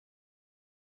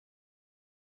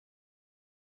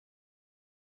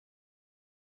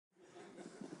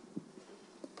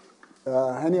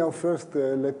Anyhow, first,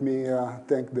 let me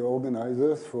thank the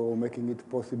organizers for making it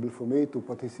possible for me to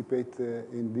participate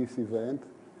in this event.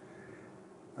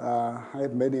 I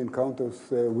had many encounters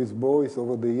with Boris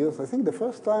over the years. I think the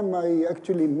first time I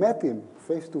actually met him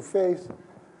face-to-face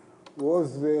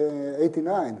was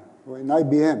 '89 in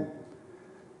IBM.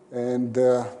 And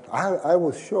I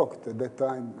was shocked at that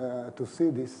time to see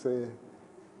this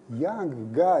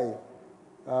young guy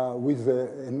with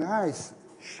a nice,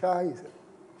 shy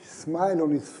smile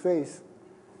on his face.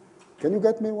 Can you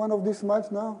get me one of these smiles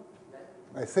now?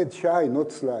 I said shy,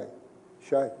 not sly.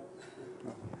 Shy.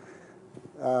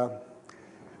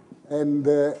 And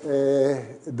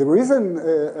the reason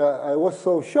I was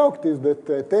so shocked is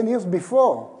that 10 years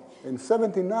before, in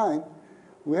 '79,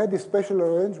 we had this special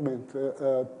arrangement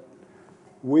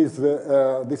with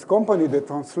this company that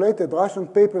translated Russian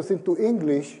papers into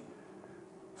English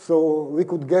so we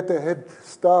could get a head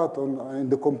start in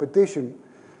the competition,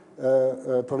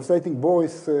 translating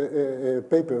Boris'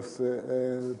 papers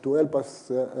to help us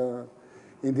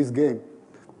in this game.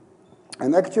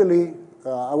 And actually,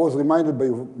 I was reminded by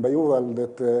Yuval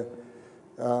that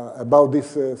about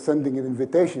this sending an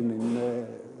invitation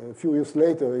a few years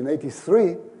later, in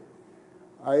 '83,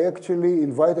 I actually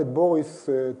invited Boris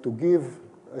to give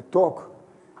a talk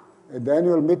at the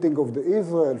annual meeting of the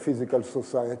Israel Physical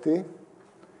Society.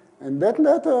 And that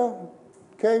letter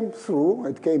came through,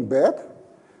 it came back.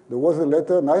 There was a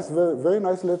letter, nice, very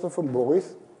nice letter from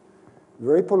Boris,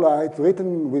 very polite,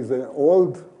 written with an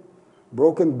old,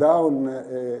 broken down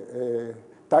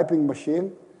typing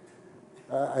machine.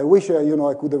 I wish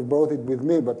I could have brought it with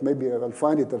me, but maybe I'll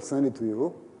find it, I'll send it to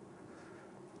you.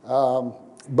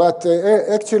 But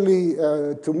actually,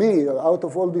 to me, out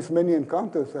of all these many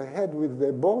encounters I had with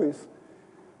Boris,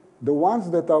 the ones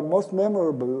that are most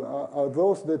memorable are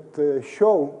those that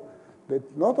show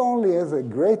that not only has a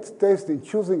great taste in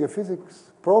choosing a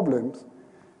physics problems,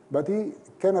 but he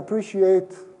can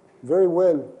appreciate very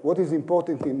well what is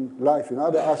important in life, in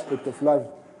other aspects of life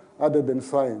other than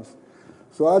science.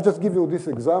 So I'll just give you this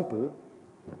example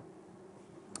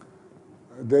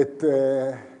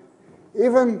that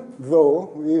even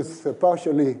though he is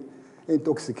partially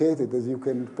intoxicated, as you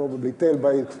can probably tell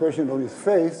by the expression on his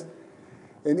face,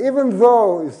 and even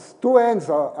though his two hands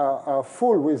are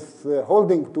full with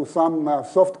holding to some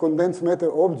soft condensed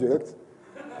matter objects,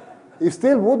 he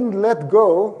still wouldn't let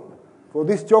go for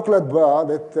this chocolate bar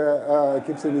that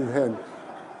keeps in his hand.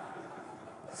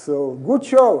 So good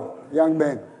show, young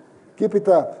man. Keep it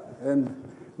up, and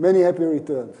many happy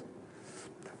returns.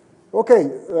 Okay,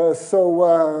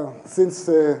 so since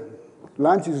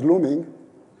lunch is looming,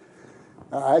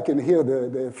 I can hear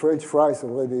the French fries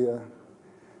already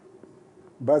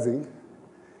buzzing.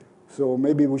 So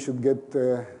maybe we should get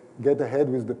ahead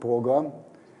with the program.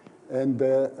 And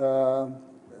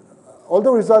all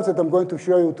the results that I'm going to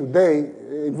show you today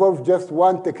involve just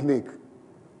one technique.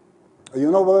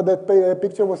 You know where that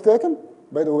picture was taken?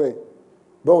 By the way,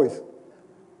 Boris,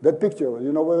 that picture,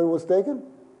 you know where it was taken?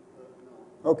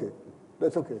 Okay,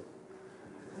 that's okay.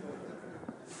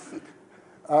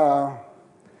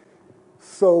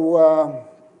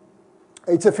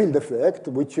 It's a field effect,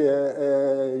 which,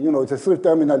 it's a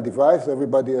three-terminal device.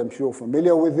 Everybody, I'm sure,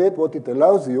 familiar with it. What it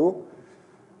allows you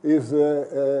is,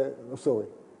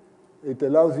 it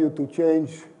allows you to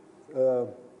change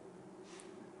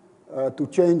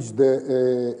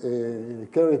the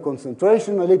carrier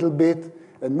concentration a little bit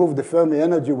and move the Fermi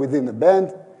energy within a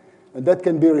band. And that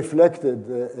can be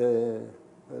reflected,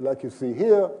 like you see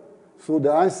here, through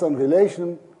the Einstein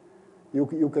relation.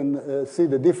 You can see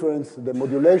the difference, the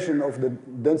modulation of the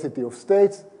density of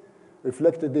states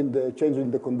reflected in the change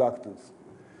in the conductance.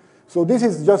 So this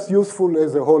is just useful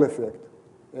as a Hall effect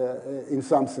in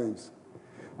some sense.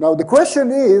 Now the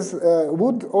question is,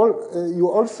 would you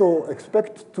also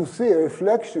expect to see a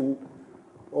reflection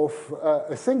of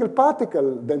a single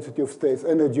particle density of states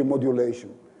energy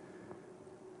modulation?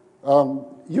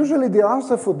 Usually the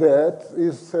answer for that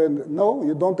is no,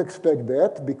 you don't expect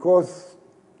that, because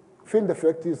field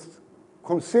effect is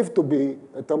conceived to be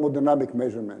a thermodynamic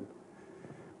measurement.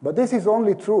 But this is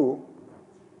only true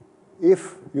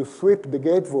if you sweep the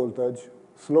gate voltage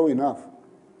slow enough,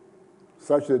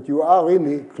 such that you are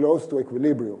really close to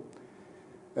equilibrium.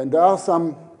 And there are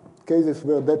some cases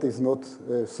where that is not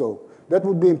so. That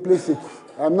would be implicit.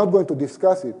 I'm not going to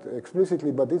discuss it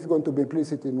explicitly, but it's going to be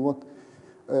implicit in what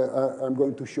I'm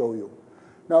going to show you.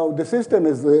 Now, the system,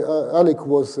 as Alec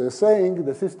was saying,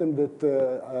 the system that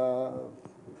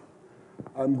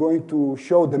I'm going to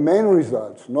show the main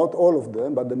results, not all of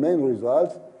them, but the main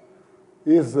results,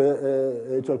 is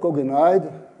a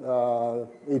chalcogenide.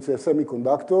 It's a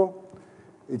semiconductor.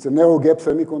 It's a narrow gap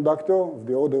semiconductor of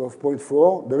the order of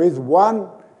 0.4. There is one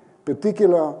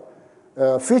particular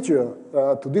feature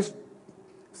to this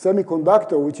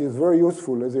semiconductor which is very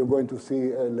useful, as you're going to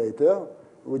see later,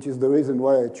 which is the reason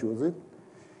why I choose it.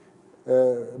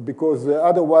 Because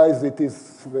otherwise it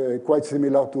is quite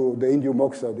similar to the indium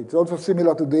oxide. It's also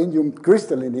similar to the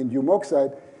crystalline indium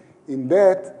oxide in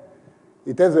that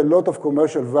it has a lot of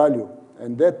commercial value.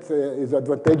 And that is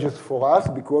advantageous for us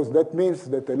because that means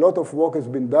that a lot of work has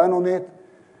been done on it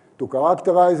to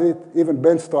characterize it, even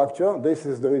band structure. This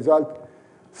is the result,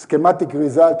 schematic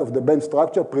result of the band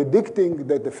structure, predicting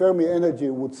that the Fermi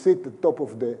energy would sit at the top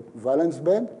of the valence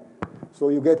band. So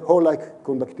you get hole-like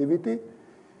conductivity.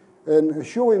 And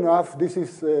sure enough, this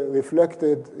is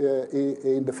reflected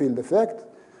in the field effect.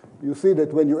 You see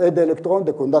that when you add the electron,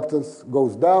 the conductance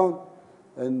goes down,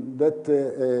 and that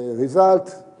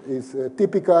result is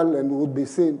typical and would be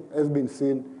seen, has been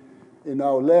seen in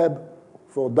our lab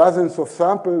for dozens of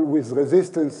samples with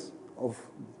resistance of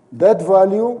that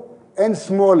value and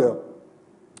smaller.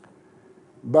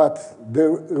 But the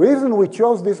reason we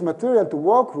chose this material to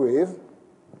work with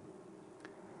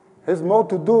has more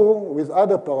to do with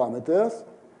other parameters,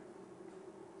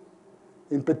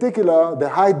 in particular, the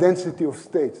high density of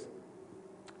states.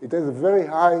 It has a very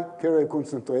high carrier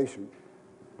concentration,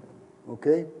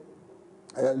 okay?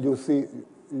 You see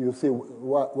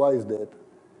why is that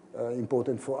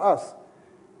important for us.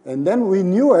 And then we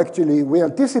knew, actually, we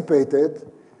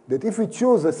anticipated that if we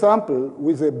choose a sample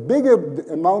with a bigger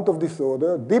amount of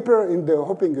disorder, deeper in the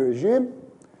hopping regime,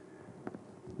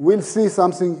 we'll see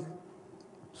something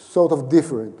sort of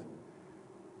different.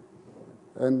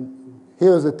 And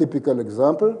here's a typical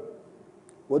example.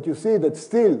 What you see that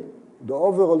still the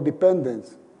overall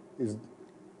dependence is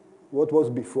what was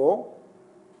before,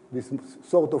 this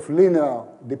sort of linear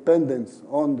dependence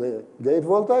on the gate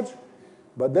voltage,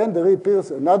 but then there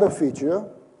appears another feature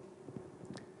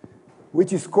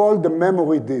which is called the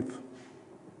memory dip.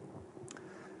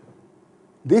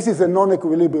 This is a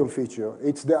non-equilibrium feature.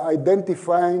 It's the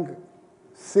identifying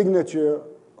signature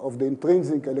of the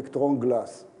intrinsic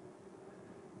electron-glass.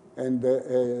 And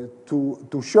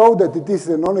to show that it is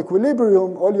a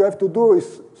non-equilibrium, all you have to do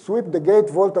is sweep the gate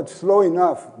voltage slow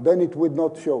enough, then it would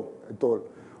not show at all.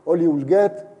 All you will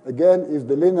get, again, is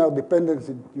the linear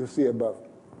dependence you see above.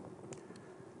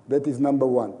 That is number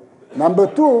one.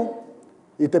 Number two,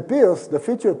 it appears, the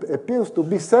feature appears to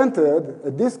be centered,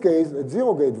 in this case, at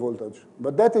zero gate voltage.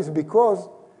 But that is because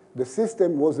the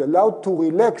system was allowed to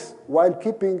relax while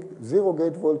keeping zero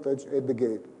gate voltage at the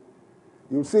gate.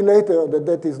 You'll see later that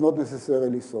that is not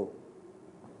necessarily so.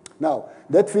 Now,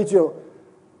 that feature,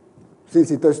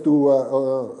 since it has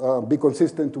to be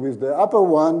consistent with the upper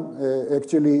one,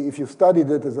 actually, if you study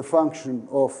that as a function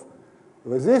of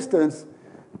resistance,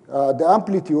 the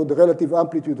amplitude, the relative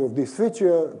amplitude of this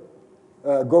feature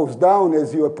goes down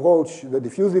as you approach the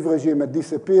diffusive regime and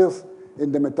disappears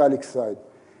in the metallic side.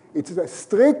 It's a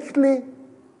strictly,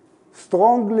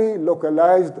 strongly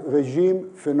localized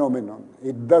regime phenomenon.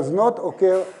 It does not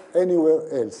occur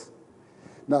anywhere else.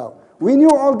 Now, we knew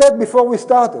all that before we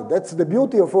started. That's the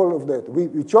beauty of all of that.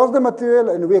 We chose the material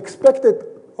and we expected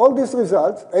all these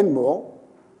results and more,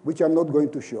 which I'm not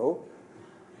going to show.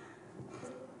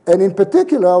 And in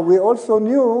particular, we also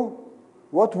knew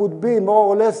what would be more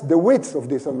or less the width of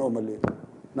this anomaly.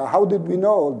 Now, how did we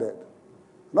know all that?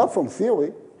 Not from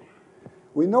theory.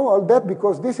 We know all that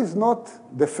because this is not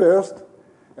the first,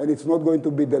 and it's not going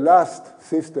to be the last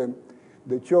system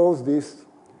that shows this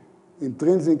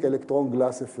intrinsic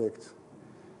electron-glass effect.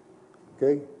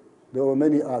 Okay? There are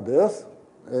many others.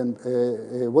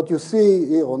 And what you see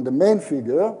here on the main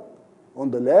figure, on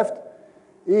the left,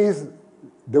 is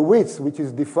the width, which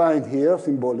is defined here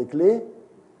symbolically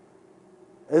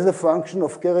as a function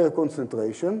of carrier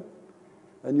concentration.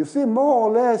 And you see more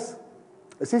or less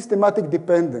a systematic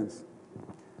dependence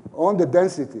on the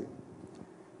density.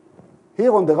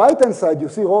 Here on the right-hand side, you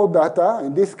see raw data.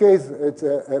 In this case, it's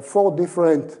 4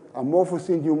 different amorphous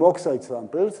indium oxide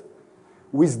samples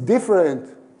with different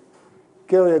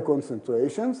carrier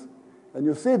concentrations. And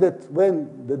you see that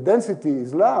when the density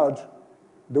is large,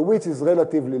 the width is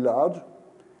relatively large.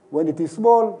 When it is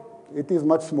small, it is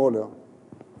much smaller.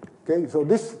 Okay,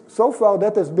 so far,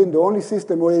 that has been the only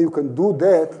system where you can do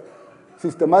that,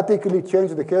 systematically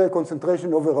change the carrier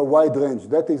concentration over a wide range.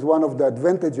 That is one of the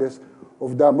advantages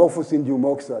of the amorphous indium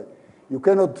oxide. You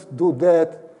cannot do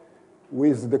that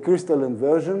with the crystalline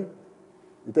version.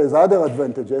 It has other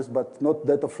advantages, but not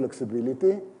that of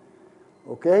flexibility.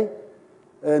 Okay?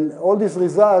 And all these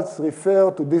results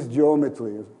refer to this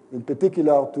geometry, in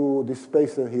particular to this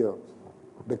spacer here.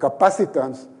 The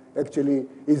capacitance actually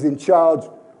is in charge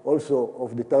also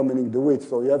of determining the width.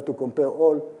 So you have to compare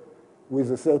all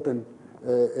with a certain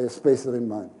spacer in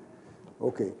mind.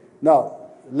 Okay. Now,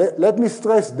 let me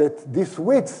stress that this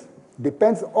width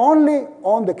depends only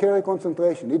on the carrier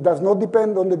concentration. It does not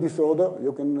depend on the disorder.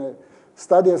 You can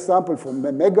study a sample from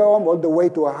a megaohm all the way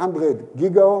to 100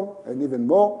 gigaohm and even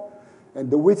more,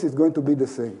 and the width is going to be the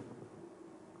same.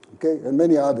 Okay, and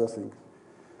many other things.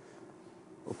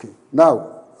 Okay,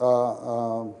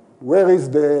 now, where is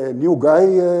the new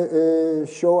guy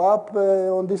show up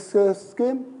on this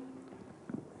scheme?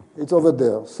 It's over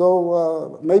there.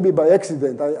 So maybe by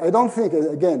accident. I don't think,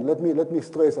 again, let me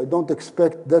stress, I don't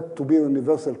expect that to be a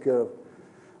universal curve.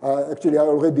 Actually, I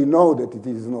already know that it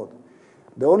is not.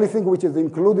 The only thing which is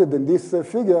included in this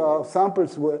figure are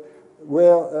samples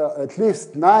where at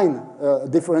least 9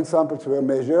 different samples were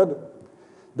measured.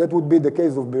 That would be the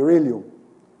case of beryllium.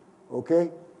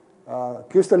 Okay?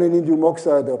 Crystalline indium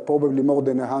oxide are probably more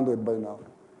than 100 by now.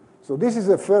 So this is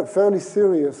a fairly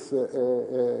serious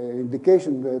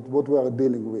indication that what we are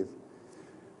dealing with.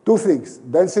 2 things,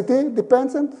 density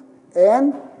dependent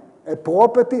and a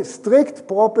property, strict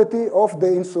property of the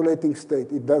insulating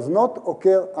state. It does not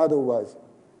occur otherwise.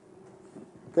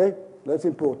 Okay, that's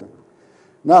important.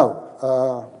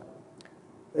 Now,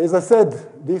 as I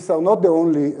said, these are not the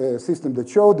only system that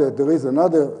show that. There is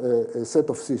another set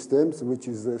of systems which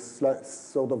is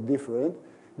sort of different.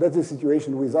 That's the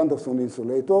situation with Anderson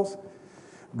insulators.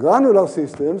 Granular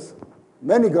systems,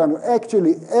 many granular,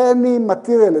 actually any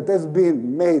material that has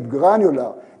been made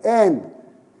granular and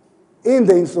in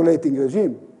the insulating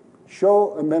regime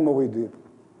show a memory dip.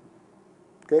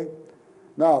 Okay?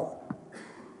 Now,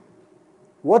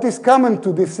 what is common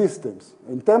to these systems?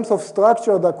 In terms of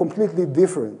structure, they're completely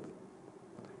different.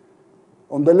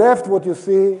 On the left, what you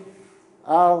see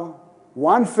are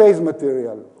one-phase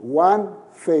material, one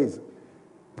phase.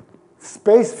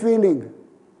 Space-filling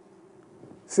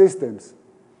systems.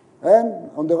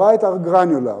 And on the right are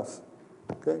granulars.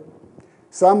 Okay?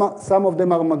 Some of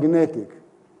them are magnetic.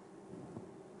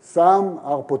 Some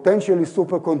are potentially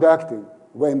superconducting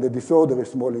when the disorder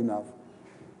is small enough.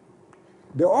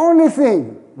 The only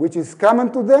thing which is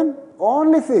common to them,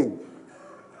 only thing,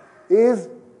 is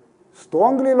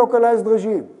strongly localized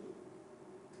regime.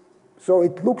 So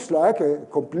it looks like a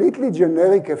completely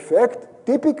generic effect,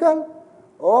 typical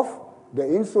of the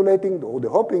insulating or the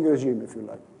hopping regime, if you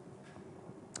like.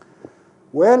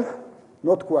 Well,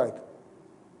 not quite.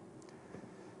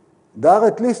 There are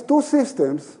at least 2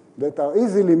 systems that are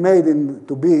easily made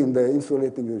to be in the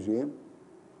insulating regime.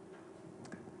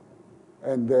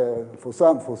 And for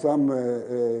some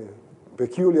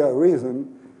peculiar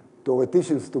reason,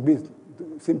 theoreticians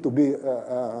seem to be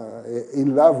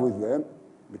in love with them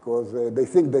because they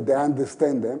think that they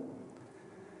understand them.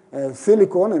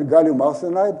 Silicon and gallium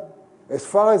arsenide, as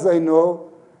far as I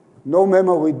know, no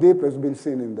memory dip has been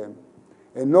seen in them.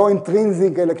 And no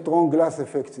intrinsic electron-glass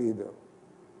effects either.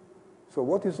 So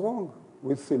what is wrong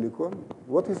with silicon?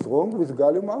 What is wrong with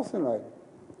gallium arsenide?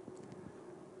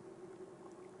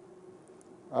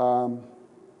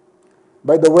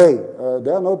 By the way,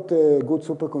 they are not good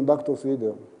superconductors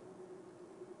either.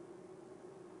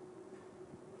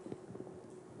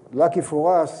 Lucky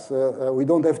for us, we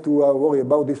don't have to worry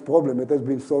about this problem. It has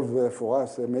been solved for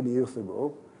us many years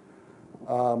ago.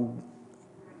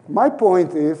 My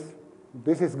point is,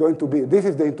 this is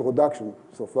the introduction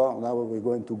so far. Now we're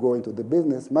going to go into the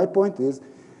business. My point is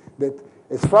that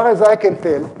as far as I can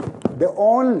tell, the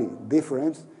only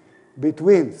difference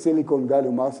between silicon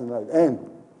gallium arsenide and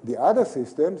the other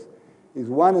systems is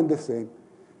one and the same: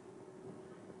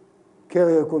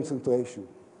 carrier concentration.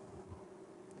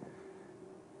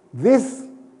 These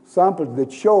samples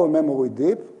that show a memory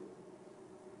dip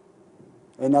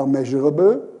and are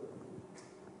measurable,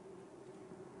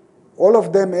 all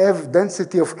of them have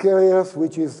density of carriers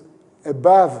which is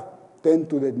above 10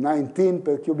 to the 19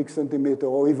 per cubic centimeter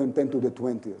or even 10 to the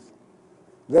 20th.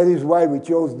 That is why we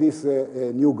chose this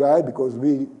new guy, because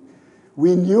we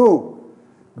knew,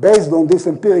 based on this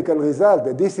empirical result,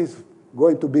 that this is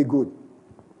going to be good.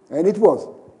 And it was.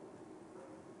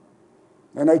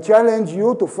 And I challenge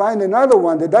you to find another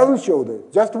one that doesn't show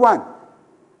that, just one.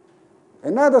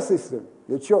 Another system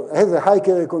that has a high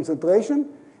carrier concentration,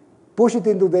 push it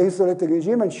into the insulating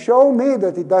regime, and show me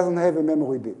that it doesn't have a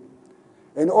memory dip.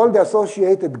 And all the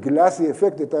associated glassy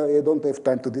effect that I don't have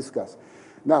time to discuss.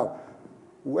 Now,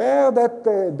 where that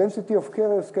density of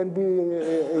carriers can be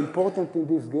important in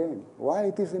this game, why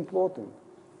it is important.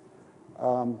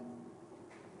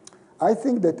 I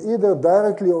think that either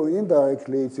directly or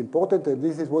indirectly it's important, and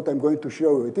this is what I'm going to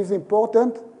show you. It is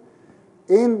important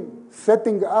in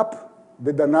setting up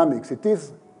the dynamics. It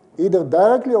is either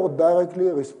directly or indirectly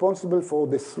responsible for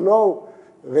the slow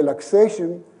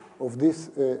relaxation of this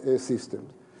system.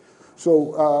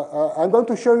 So I'm going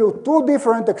to show you two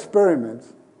different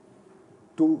experiments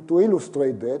to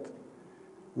illustrate that,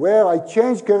 where I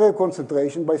change carrier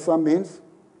concentration by some means,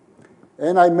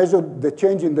 and I measured the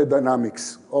change in the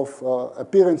dynamics of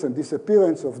appearance and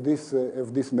disappearance of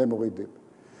this memory dip.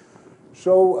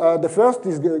 So the first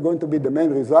is going to be the main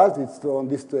result. It's on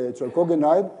this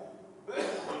chalcogenide.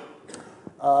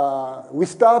 We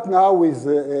start now with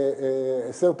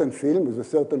a certain film, with a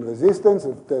certain resistance,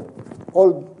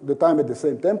 all the time at the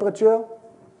same temperature.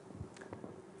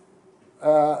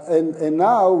 And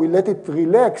now we let it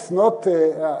relax, not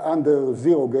under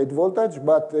 0 gate voltage,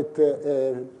 but at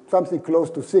something close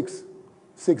to 6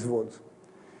 volts.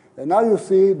 And now you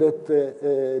see that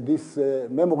this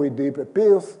memory dip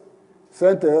appears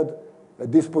centered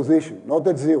at this position, not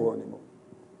at 0 anymore.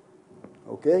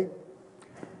 Okay?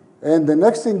 And the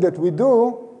next thing that we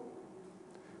do,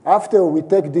 after we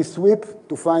take this sweep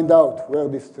to find out where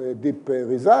this dip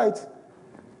resides,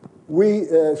 we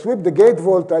sweep the gate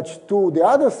voltage to the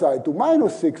other side, to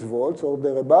minus 6 volts or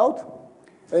thereabout,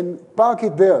 and park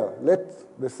it there.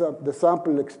 Let the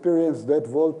sample experience that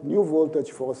new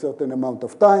voltage for a certain amount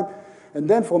of time. And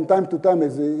then from time to time,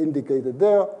 as indicated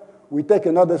there, we take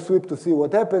another sweep to see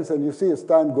what happens. And you see as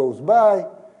time goes by,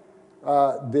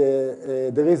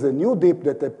 there is a new dip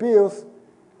that appears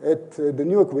at the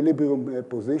new equilibrium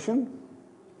position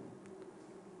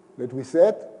that we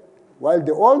set, while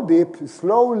the old dip is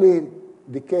slowly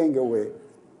decaying away.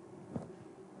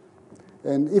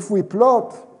 And if we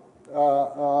plot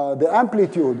the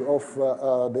amplitude of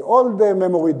the old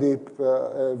memory dip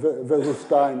versus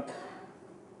time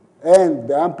and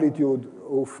the amplitude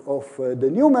of the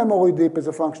new memory dip as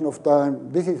a function of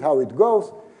time, this is how it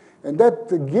goes. And that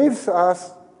gives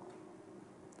us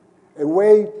a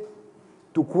way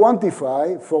to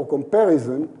quantify, for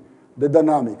comparison, the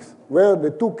dynamics. Where the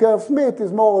two curves meet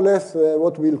is more or less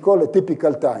what we'll call a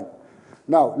typical time.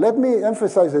 Now, let me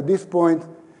emphasize at this point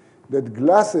that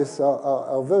glasses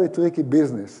are very tricky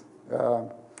business.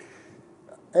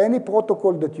 Any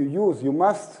protocol that you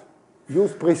must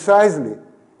use precisely.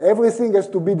 Everything has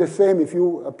to be the same if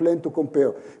you plan to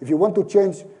compare. If you want to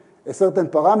change a certain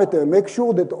parameter, make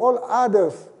sure that all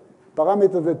other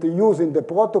parameters that you use in the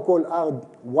protocol are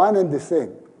one and the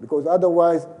same, because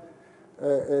otherwise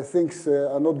things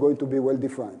are not going to be well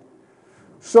defined.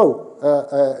 So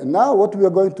now what we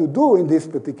are going to do in this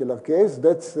particular case,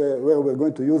 that's where we're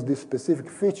going to use this specific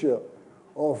feature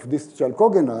of this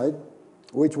chalcogenide,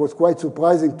 which was quite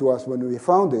surprising to us when we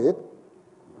found it,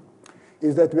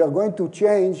 is that we are going to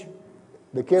change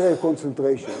the carrier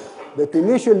concentration that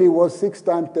initially was 6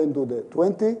 times 10 to the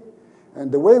 20.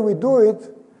 And the way we do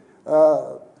it,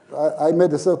 I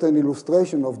made a certain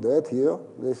illustration of that here.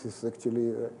 This is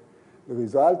actually the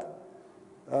result.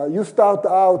 You start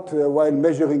out while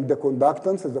measuring the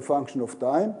conductance as a function of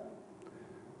time.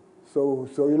 So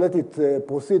you let it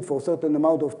proceed for a certain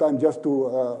amount of time just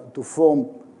to form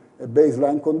a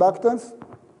baseline conductance,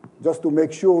 just to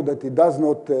make sure that it does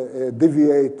not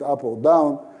deviate up or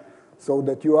down, so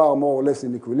that you are more or less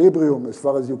in equilibrium as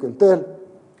far as you can tell.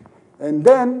 And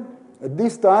then, at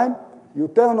this time, you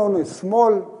turn on a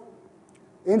small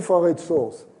infrared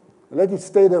source. Let it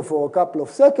stay there for a couple of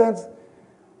seconds,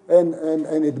 and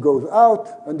it goes out,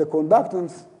 and the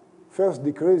conductance first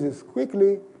decreases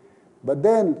quickly, but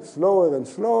then slower and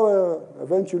slower.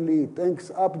 Eventually, it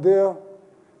hangs up there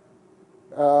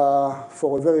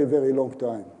for a very, very long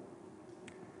time.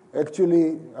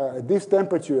 Actually, at this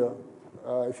temperature,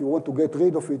 if you want to get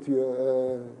rid of it,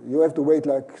 you have to wait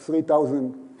like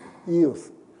 3,000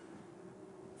 years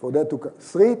for that to come.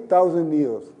 3,000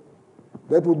 years.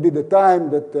 That would be the time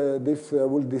that this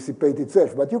will dissipate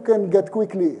itself. But you can get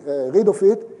quickly rid of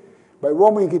it by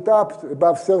warming it up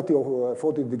above 30 or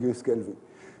 40 degrees Kelvin.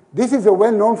 This is a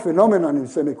well-known phenomenon in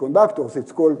semiconductors.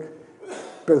 It's called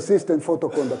persistent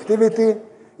photoconductivity.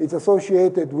 It's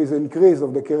associated with an increase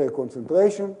of the carrier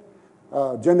concentration,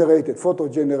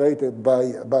 photo-generated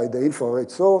by the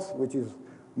infrared source, which is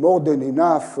more than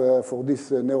enough for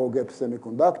this narrow gap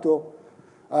semiconductor.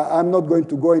 I'm not going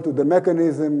to go into the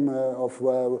mechanism of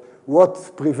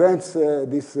what prevents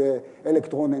this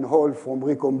electron and hole from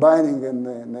recombining,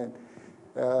 and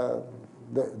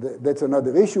that's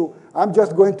another issue. I'm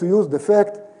just going to use the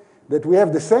fact that we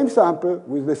have the same sample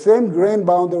with the same grain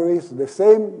boundaries, the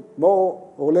same,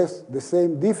 more or less the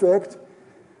same defect,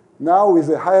 now with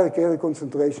a higher carrier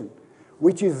concentration,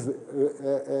 which is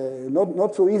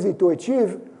not so easy to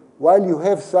achieve while you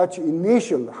have such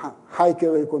initial high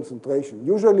carrier concentration.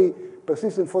 Usually,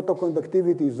 persistent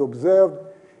photoconductivity is observed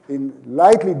in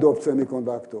lightly doped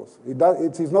semiconductors.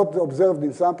 It is not observed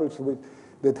in samples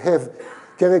that have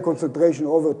carrier concentration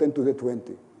over 10 to the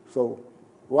 20. So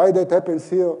why that happens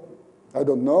here, I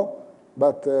don't know,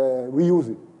 but we use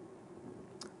it.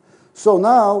 So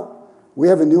now we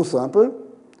have a new sample,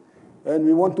 and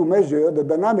we want to measure the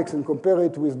dynamics and compare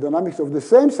it with dynamics of the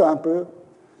same sample,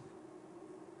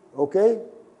 okay?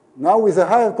 Now with a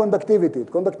higher conductivity.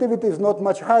 Conductivity is not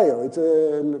much higher. It's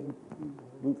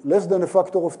less than a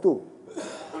factor of 2,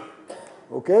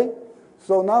 okay?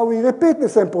 So now we repeat the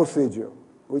same procedure,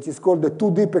 which is called the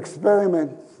two-deep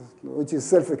experiment, which is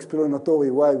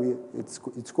self-explanatory why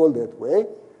it's called that way.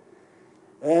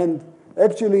 And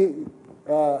actually,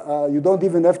 you don't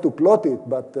even have to plot it,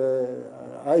 but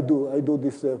I do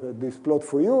this plot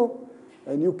for you,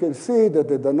 and you can see that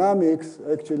the dynamics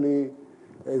actually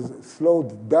has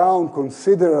slowed down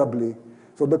considerably.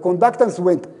 So the conductance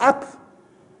went up,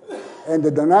 and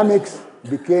the dynamics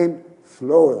became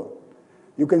slower.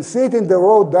 You can see it in the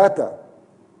raw data.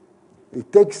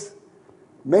 It takes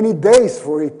many days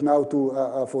for it now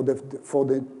to for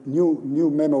the new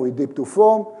memory dip to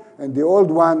form and the old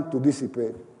one to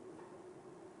dissipate.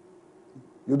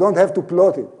 You don't have to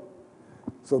plot it.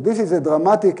 So this is a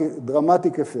dramatic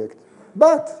effect.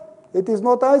 But it is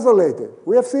not isolated.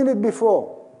 We have seen it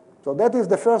before. So that is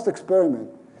the first experiment.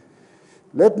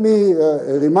 Let me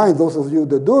remind those of you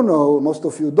that do know, most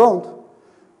of you don't,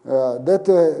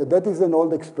 that is an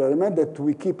old experiment that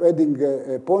we keep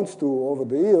adding points to over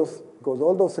the years, because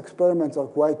all those experiments are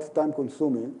quite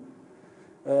time-consuming.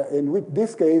 In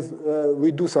this case,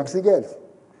 we do something else.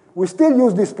 We still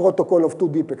use this protocol of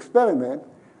two-deep experiment,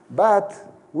 but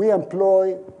we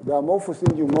employ the amorphous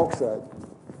indium oxide.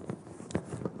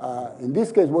 In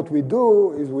this case, what we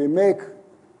do is we make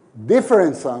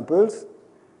different samples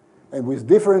and with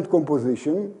different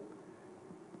composition,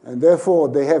 and therefore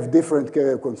they have different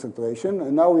carrier concentration.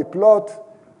 And now we plot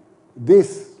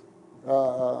this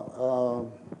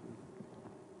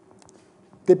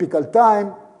typical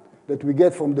time that we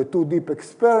get from the two-deep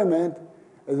experiment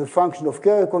as a function of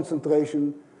carrier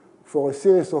concentration for a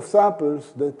series of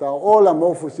samples that are all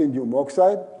amorphous indium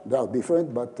oxide. They are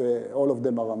different, but all of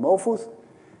them are amorphous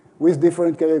with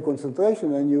different carrier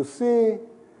concentration. And you see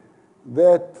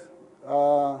that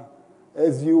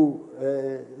as you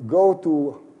go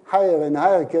to higher and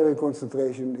higher carrier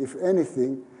concentration, if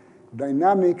anything,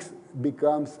 dynamics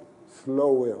becomes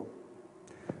slower.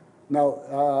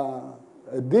 Now,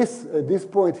 at this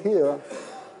point here,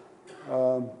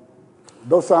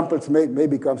 those samples may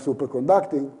become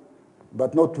superconducting,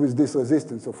 but not with this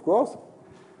resistance, of course.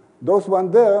 Those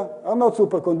ones there are not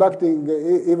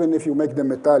superconducting, even if you make them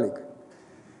metallic.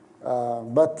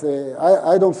 But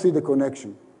I don't see the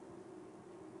connection.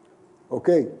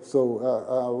 Okay,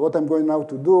 so what I'm going now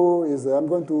to do is I'm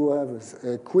going to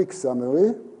have a quick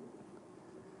summary.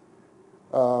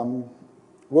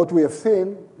 What we have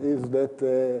seen is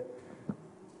that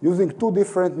using two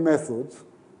different methods,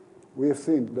 we have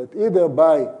seen that either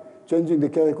by changing the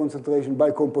carrier concentration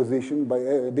by composition, by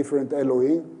a different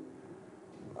LOE,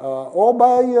 or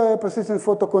by persistent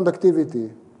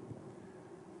photoconductivity,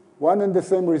 one and the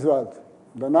same result.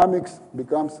 Dynamics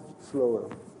becomes slower.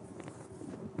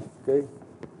 Okay?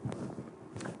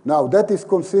 Now, that is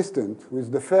consistent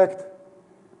with the fact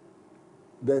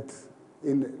that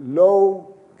in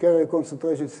low carrier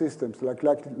concentration systems, like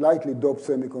lightly doped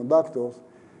semiconductors,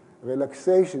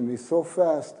 relaxation is so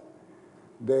fast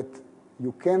that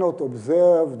you cannot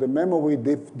observe the memory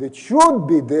dip that should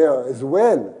be there as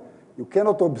well. You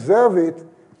cannot observe it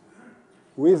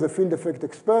with a field effect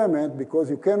experiment because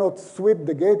you cannot sweep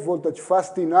the gate voltage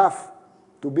fast enough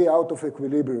to be out of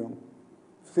equilibrium.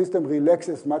 System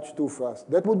relaxes much too fast.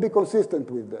 That would be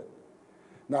consistent with that.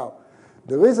 Now,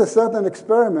 there is a certain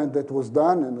experiment that was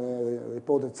done and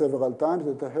reported several times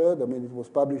that I heard. I mean, it was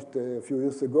published a few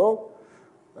years ago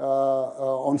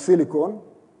on silicon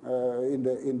in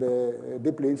the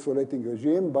deeply insulating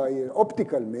regime by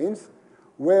optical means,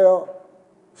 where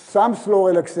some slow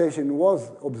relaxation was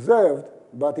observed,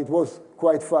 but it was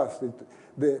quite fast.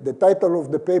 The title of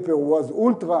the paper was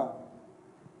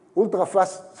ultra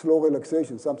fast slow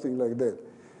relaxation, something like that.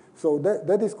 So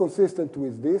that is consistent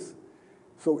with this.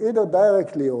 So either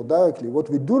directly or directly, what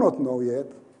we do not know yet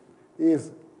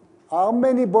is are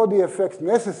many body effects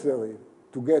necessary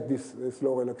to get this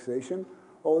slow relaxation,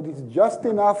 or it's just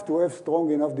enough to have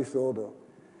strong enough disorder.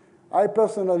 I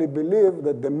personally believe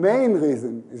that the main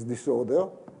reason is disorder,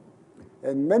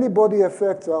 and many body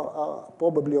effects are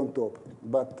probably on top.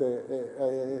 But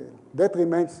that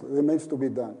remains to be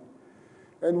done.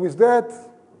 And with that,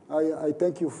 I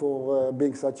thank you for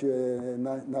being such a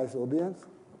nice audience.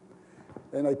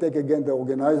 And I thank again the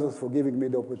organizers for giving me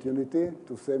the opportunity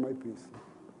to say my piece.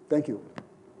 Thank you.